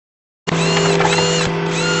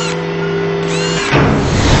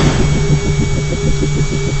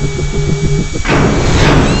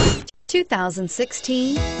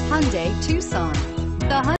2016 Hyundai Tucson.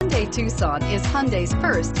 The Hyundai Tucson is Hyundai's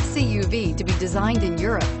first CUV to be designed in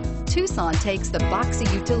Europe. Tucson takes the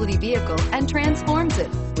boxy utility vehicle and transforms it.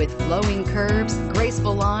 With flowing curves,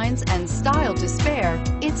 graceful lines, and style to spare,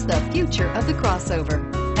 it's the future of the crossover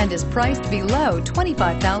and is priced below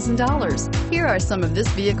 $25,000. Here are some of this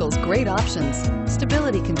vehicle's great options: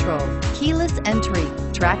 stability control, keyless entry,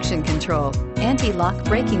 traction control, anti-lock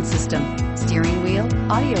braking system, steering wheel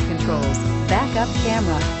audio controls, backup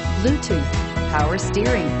camera, Bluetooth, power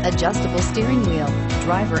steering, adjustable steering wheel,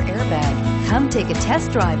 driver airbag. Come take a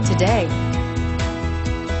test drive today.